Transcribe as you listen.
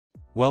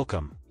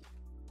Welcome.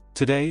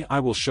 Today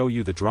I will show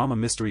you the drama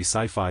mystery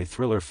sci-fi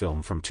thriller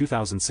film from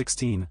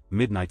 2016,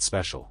 Midnight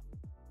Special.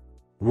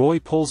 Roy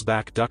pulls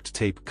back duct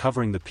tape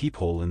covering the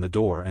peephole in the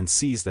door and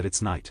sees that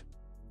it's night.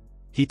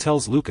 He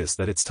tells Lucas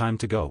that it's time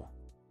to go.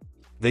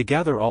 They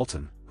gather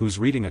Alton, who's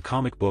reading a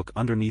comic book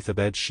underneath a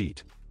bed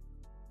sheet.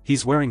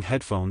 He's wearing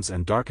headphones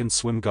and darkened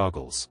swim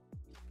goggles.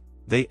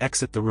 They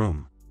exit the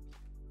room.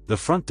 The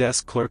front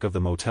desk clerk of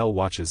the motel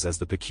watches as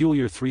the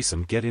peculiar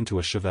threesome get into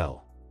a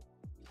Chevelle.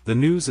 The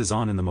news is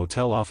on in the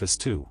motel office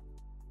too.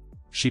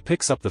 She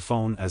picks up the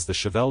phone as the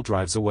Chevelle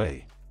drives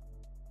away.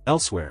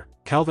 Elsewhere,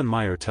 Calvin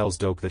Meyer tells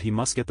Doak that he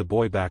must get the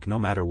boy back no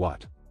matter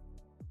what.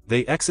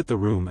 They exit the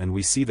room and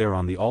we see there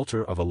on the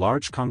altar of a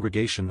large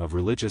congregation of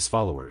religious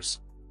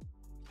followers.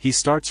 He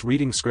starts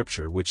reading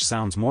scripture which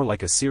sounds more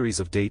like a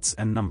series of dates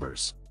and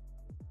numbers.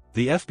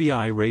 The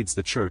FBI raids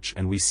the church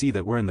and we see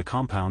that we're in the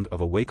compound of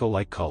a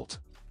Waco-like cult.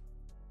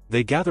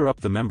 They gather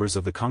up the members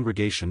of the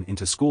congregation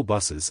into school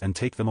buses and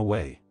take them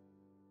away.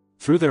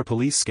 Through their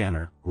police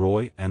scanner,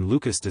 Roy and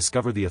Lucas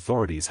discover the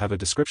authorities have a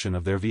description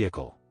of their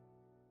vehicle.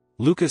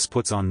 Lucas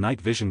puts on night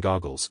vision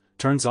goggles,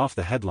 turns off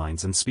the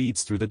headlines and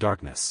speeds through the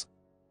darkness.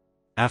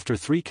 After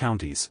 3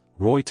 counties,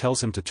 Roy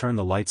tells him to turn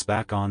the lights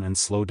back on and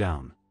slow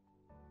down.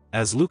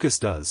 As Lucas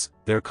does,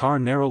 their car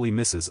narrowly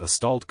misses a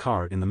stalled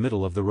car in the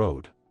middle of the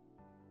road.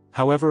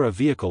 However, a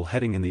vehicle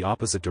heading in the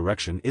opposite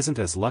direction isn't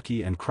as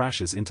lucky and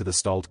crashes into the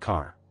stalled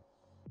car.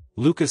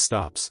 Lucas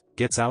stops,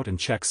 gets out and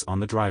checks on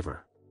the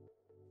driver.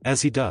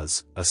 As he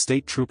does, a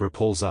state trooper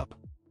pulls up.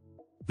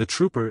 The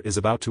trooper is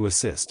about to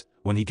assist,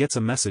 when he gets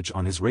a message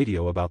on his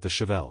radio about the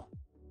Chevelle.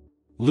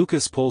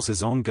 Lucas pulls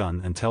his own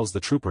gun and tells the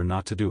trooper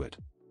not to do it.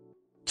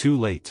 Too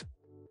late.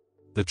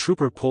 The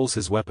trooper pulls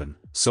his weapon,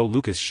 so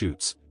Lucas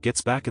shoots, gets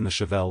back in the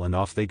Chevelle and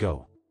off they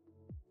go.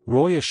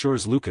 Roy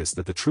assures Lucas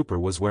that the trooper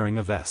was wearing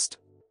a vest.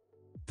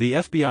 The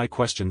FBI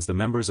questions the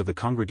members of the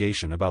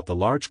congregation about the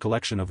large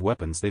collection of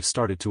weapons they've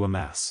started to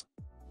amass.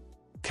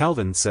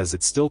 Calvin says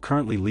it's still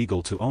currently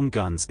legal to own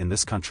guns in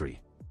this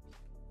country.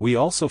 We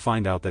also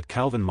find out that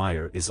Calvin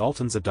Meyer is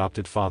Alton's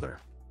adopted father.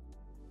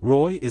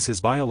 Roy is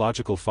his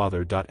biological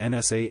father.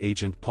 NSA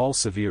agent Paul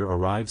Sevier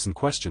arrives and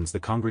questions the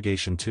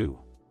congregation too.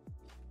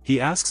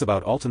 He asks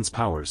about Alton's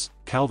powers.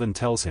 Calvin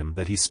tells him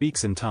that he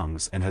speaks in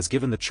tongues and has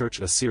given the church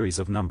a series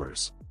of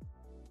numbers.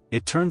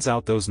 It turns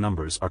out those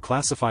numbers are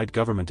classified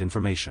government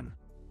information.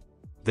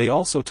 They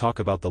also talk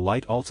about the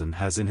light Alton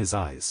has in his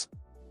eyes.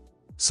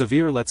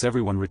 Sevier lets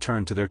everyone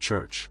return to their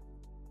church.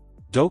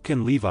 Doak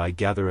and Levi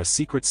gather a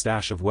secret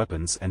stash of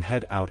weapons and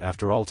head out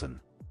after Alton.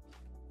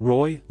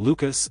 Roy,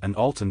 Lucas and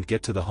Alton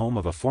get to the home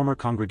of a former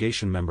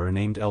congregation member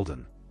named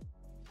Eldon.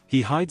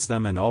 He hides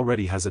them and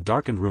already has a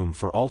darkened room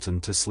for Alton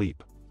to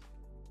sleep.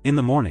 In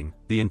the morning,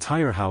 the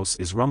entire house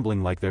is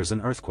rumbling like there's an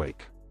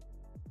earthquake.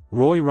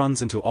 Roy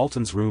runs into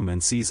Alton's room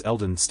and sees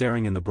Eldon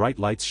staring in the bright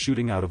lights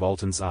shooting out of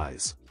Alton's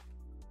eyes.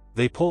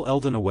 They pull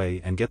Eldon away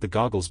and get the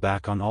goggles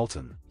back on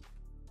Alton.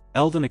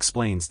 Eldon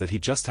explains that he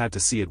just had to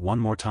see it one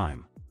more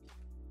time.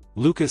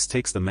 Lucas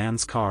takes the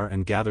man's car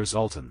and gathers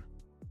Alton.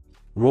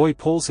 Roy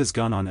pulls his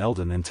gun on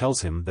Eldon and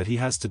tells him that he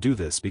has to do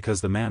this because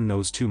the man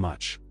knows too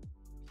much.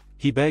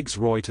 He begs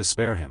Roy to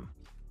spare him.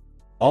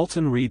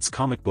 Alton reads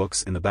comic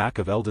books in the back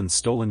of Eldon's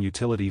stolen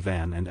utility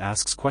van and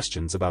asks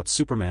questions about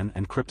Superman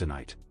and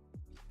kryptonite.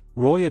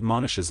 Roy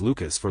admonishes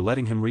Lucas for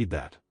letting him read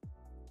that.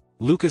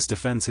 Lucas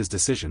defends his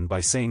decision by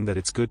saying that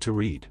it's good to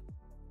read.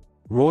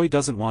 Roy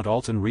doesn't want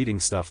Alton reading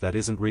stuff that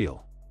isn't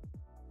real.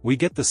 We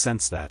get the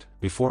sense that,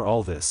 before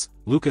all this,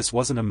 Lucas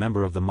wasn't a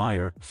member of the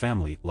Meyer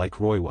family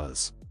like Roy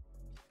was.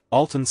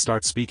 Alton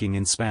starts speaking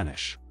in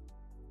Spanish.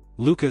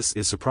 Lucas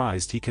is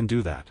surprised he can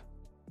do that.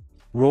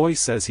 Roy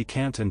says he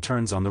can't and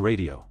turns on the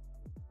radio.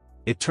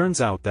 It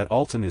turns out that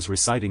Alton is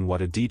reciting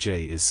what a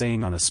DJ is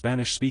saying on a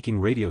Spanish-speaking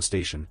radio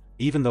station,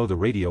 even though the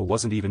radio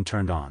wasn't even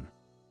turned on.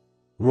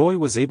 Roy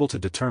was able to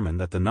determine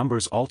that the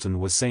numbers Alton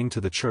was saying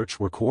to the church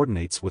were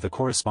coordinates with a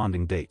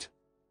corresponding date.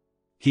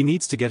 He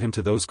needs to get him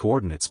to those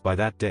coordinates by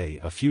that day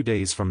a few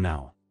days from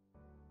now.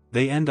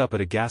 They end up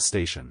at a gas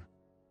station.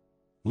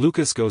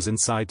 Lucas goes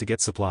inside to get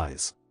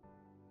supplies.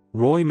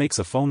 Roy makes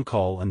a phone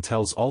call and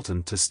tells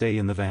Alton to stay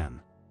in the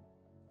van.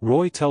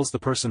 Roy tells the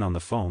person on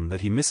the phone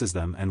that he misses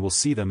them and will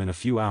see them in a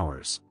few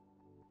hours.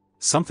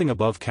 Something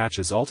above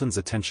catches Alton's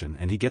attention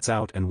and he gets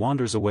out and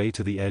wanders away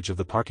to the edge of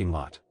the parking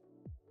lot.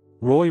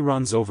 Roy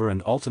runs over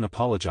and Alton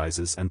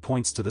apologizes and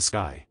points to the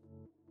sky.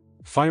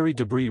 Fiery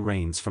debris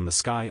rains from the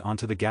sky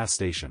onto the gas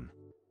station.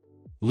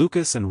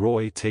 Lucas and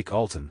Roy take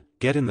Alton,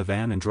 get in the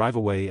van and drive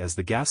away as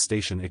the gas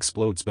station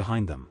explodes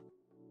behind them.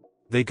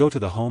 They go to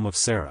the home of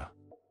Sarah.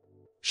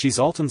 She's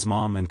Alton's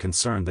mom and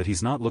concerned that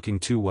he's not looking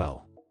too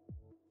well.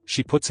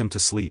 She puts him to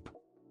sleep.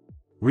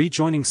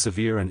 Rejoining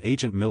Sevier and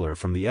Agent Miller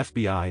from the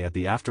FBI at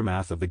the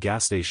aftermath of the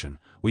gas station,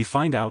 we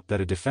find out that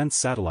a defense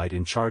satellite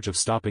in charge of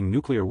stopping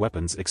nuclear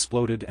weapons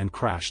exploded and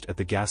crashed at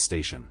the gas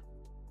station.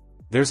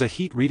 There's a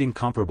heat reading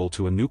comparable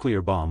to a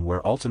nuclear bomb where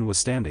Alton was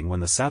standing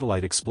when the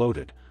satellite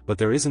exploded, but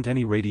there isn't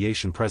any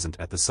radiation present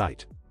at the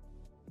site.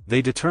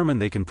 They determine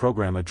they can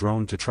program a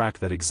drone to track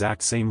that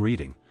exact same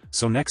reading,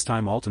 so next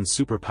time Alton's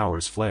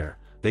superpowers flare,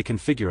 they can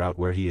figure out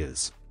where he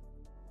is.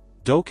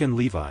 Doak and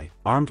Levi,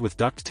 armed with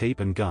duct tape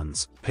and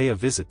guns, pay a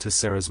visit to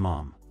Sarah's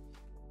mom.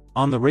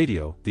 On the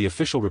radio, the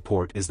official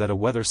report is that a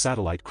weather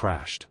satellite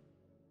crashed.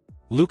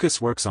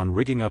 Lucas works on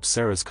rigging up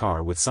Sarah's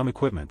car with some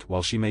equipment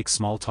while she makes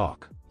small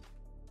talk.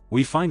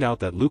 We find out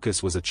that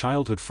Lucas was a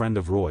childhood friend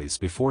of Roy's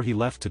before he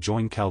left to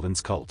join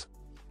Calvin's cult.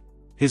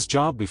 His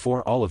job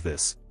before all of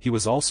this, he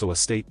was also a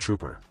state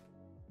trooper.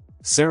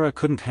 Sarah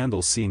couldn't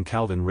handle seeing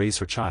Calvin raise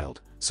her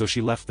child, so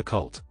she left the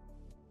cult.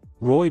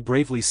 Roy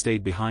bravely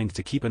stayed behind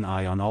to keep an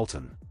eye on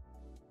Alton.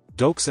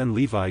 Dokes and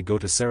Levi go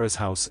to Sarah's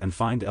house and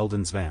find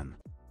Eldon's van.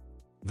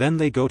 Then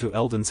they go to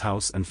Eldon's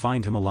house and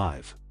find him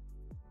alive.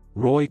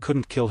 Roy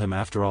couldn't kill him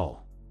after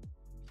all.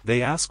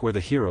 They ask where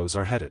the heroes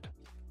are headed.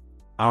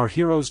 Our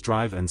heroes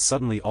drive and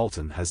suddenly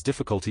Alton has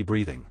difficulty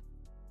breathing.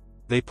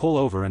 They pull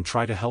over and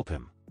try to help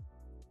him.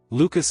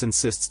 Lucas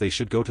insists they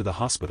should go to the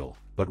hospital,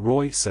 but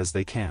Roy says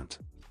they can't.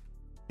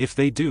 If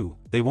they do,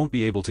 they won't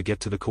be able to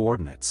get to the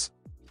coordinates.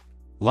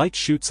 Light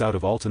shoots out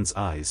of Alton's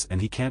eyes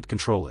and he can't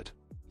control it.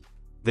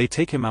 They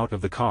take him out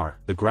of the car,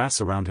 the grass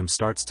around him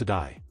starts to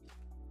die.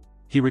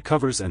 He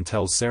recovers and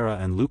tells Sarah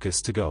and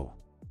Lucas to go.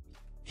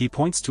 He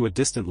points to a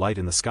distant light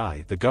in the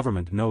sky. The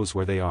government knows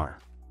where they are.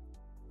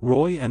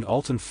 Roy and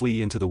Alton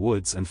flee into the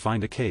woods and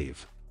find a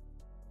cave.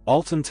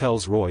 Alton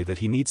tells Roy that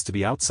he needs to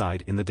be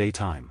outside in the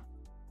daytime.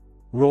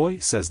 Roy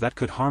says that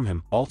could harm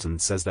him. Alton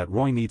says that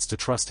Roy needs to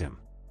trust him.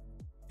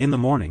 In the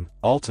morning,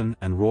 Alton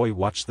and Roy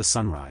watch the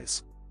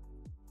sunrise.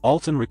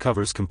 Alton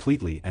recovers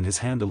completely and his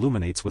hand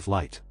illuminates with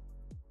light.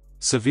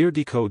 Sevier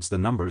decodes the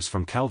numbers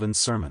from Calvin's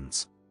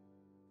sermons.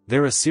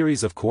 They're a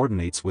series of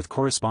coordinates with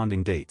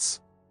corresponding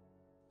dates.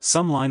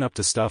 Some line up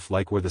to stuff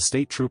like where the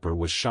state trooper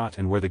was shot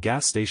and where the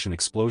gas station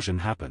explosion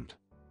happened.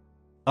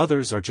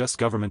 Others are just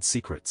government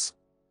secrets.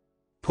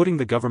 Putting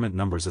the government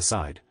numbers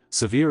aside,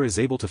 Sevier is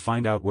able to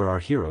find out where our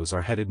heroes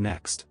are headed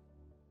next.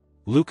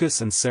 Lucas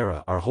and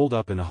Sarah are holed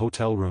up in a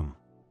hotel room.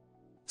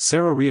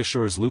 Sarah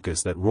reassures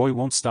Lucas that Roy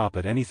won't stop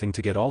at anything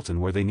to get Alton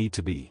where they need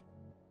to be.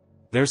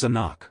 There's a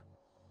knock.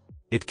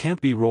 It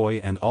can't be Roy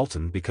and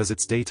Alton because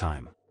it's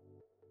daytime.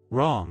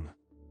 Wrong.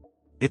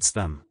 It's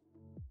them.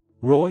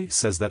 Roy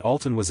says that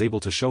Alton was able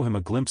to show him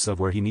a glimpse of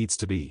where he needs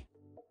to be.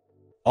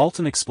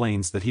 Alton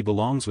explains that he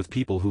belongs with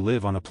people who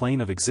live on a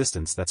plane of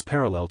existence that's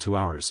parallel to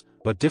ours,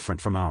 but different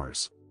from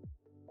ours.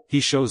 He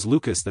shows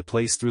Lucas that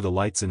place through the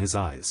lights in his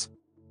eyes.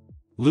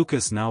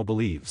 Lucas now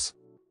believes.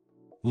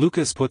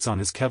 Lucas puts on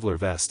his Kevlar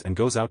vest and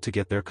goes out to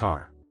get their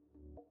car.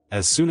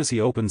 As soon as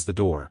he opens the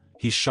door,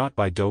 he's shot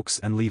by Dokes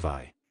and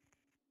Levi.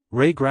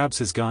 Ray grabs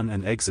his gun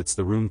and exits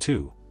the room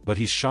too, but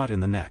he's shot in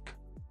the neck.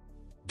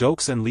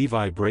 Dokes and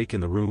Levi break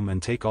in the room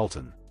and take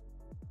Alton.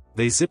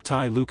 They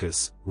zip-tie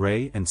Lucas,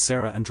 Ray and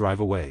Sarah and drive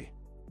away.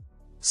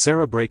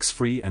 Sarah breaks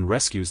free and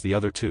rescues the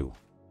other two.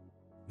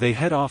 They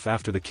head off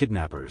after the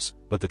kidnappers,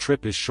 but the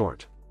trip is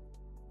short.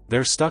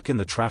 They're stuck in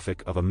the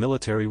traffic of a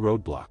military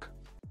roadblock.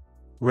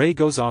 Ray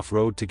goes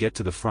off-road to get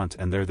to the front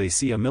and there they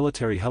see a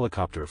military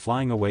helicopter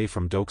flying away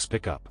from Dokes'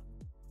 pickup.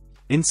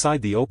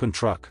 Inside the open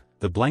truck,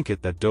 the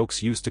blanket that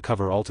Dokes used to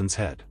cover Alton's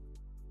head.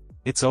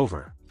 It's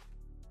over.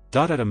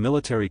 At a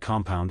military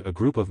compound, a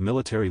group of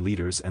military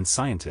leaders and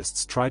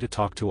scientists try to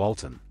talk to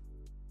Alton.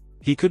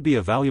 He could be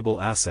a valuable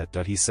asset.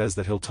 He says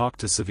that he'll talk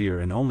to Sevier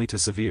and only to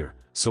Sevier,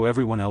 so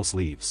everyone else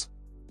leaves.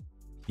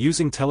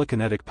 Using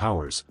telekinetic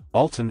powers,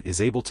 Alton is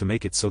able to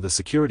make it so the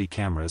security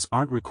cameras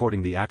aren't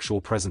recording the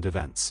actual present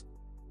events.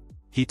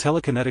 He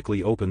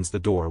telekinetically opens the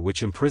door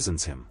which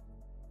imprisons him.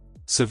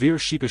 Sevier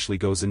sheepishly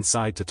goes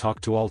inside to talk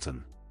to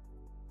Alton.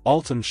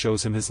 Alton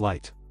shows him his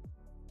light.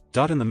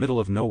 In the middle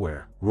of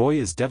nowhere, Roy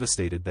is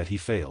devastated that he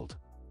failed.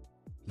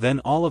 Then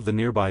all of the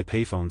nearby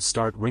payphones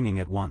start ringing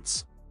at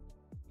once.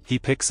 He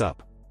picks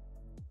up.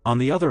 On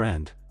the other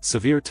end,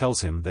 Sevier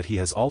tells him that he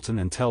has Alton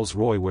and tells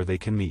Roy where they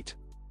can meet.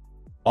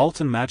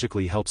 Alton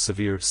magically helps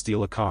Sevier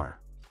steal a car.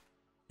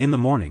 In the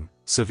morning,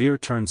 Sevier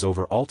turns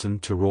over Alton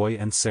to Roy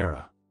and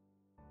Sarah.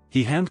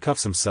 He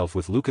handcuffs himself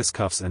with Lucas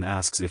cuffs and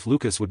asks if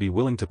Lucas would be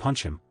willing to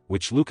punch him,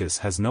 which Lucas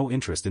has no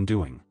interest in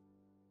doing.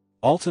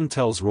 Alton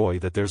tells Roy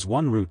that there's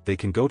one route they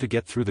can go to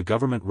get through the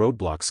government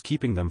roadblocks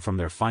keeping them from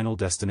their final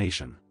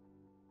destination.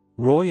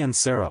 Roy and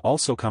Sarah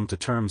also come to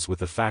terms with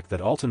the fact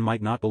that Alton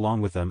might not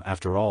belong with them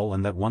after all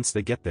and that once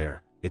they get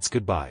there, it's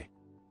goodbye.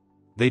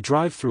 They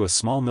drive through a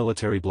small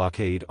military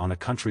blockade on a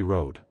country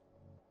road.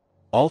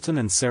 Alton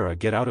and Sarah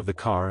get out of the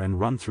car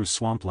and run through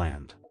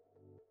swampland.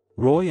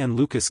 Roy and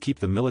Lucas keep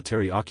the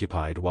military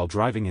occupied while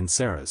driving in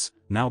Sarah's,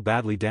 now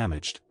badly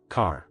damaged,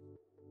 car.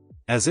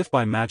 As if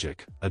by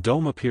magic, a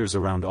dome appears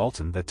around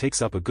Alton that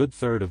takes up a good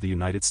third of the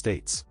United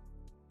States.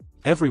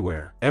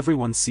 Everywhere,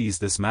 everyone sees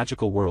this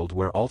magical world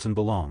where Alton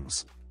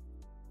belongs.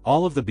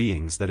 All of the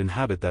beings that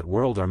inhabit that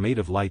world are made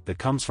of light that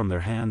comes from their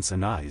hands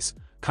and eyes,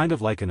 kind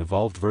of like an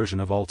evolved version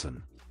of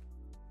Alton.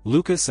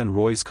 Lucas and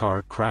Roy's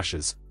car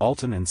crashes,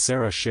 Alton and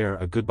Sarah share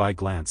a goodbye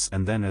glance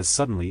and then as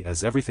suddenly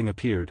as everything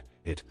appeared,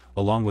 it,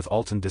 along with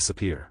Alton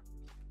disappear.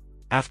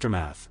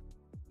 Aftermath.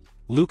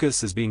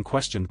 Lucas is being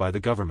questioned by the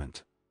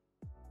government.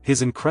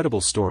 His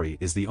incredible story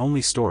is the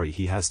only story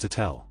he has to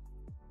tell.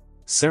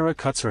 Sarah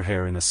cuts her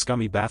hair in a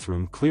scummy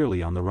bathroom,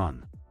 clearly on the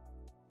run.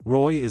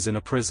 Roy is in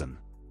a prison.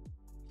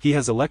 He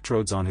has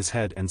electrodes on his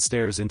head and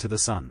stares into the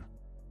sun.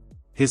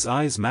 His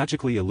eyes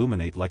magically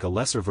illuminate like a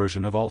lesser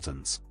version of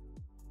Alton's.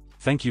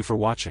 Thank you for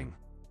watching.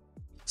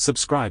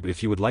 Subscribe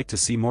if you would like to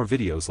see more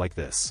videos like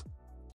this.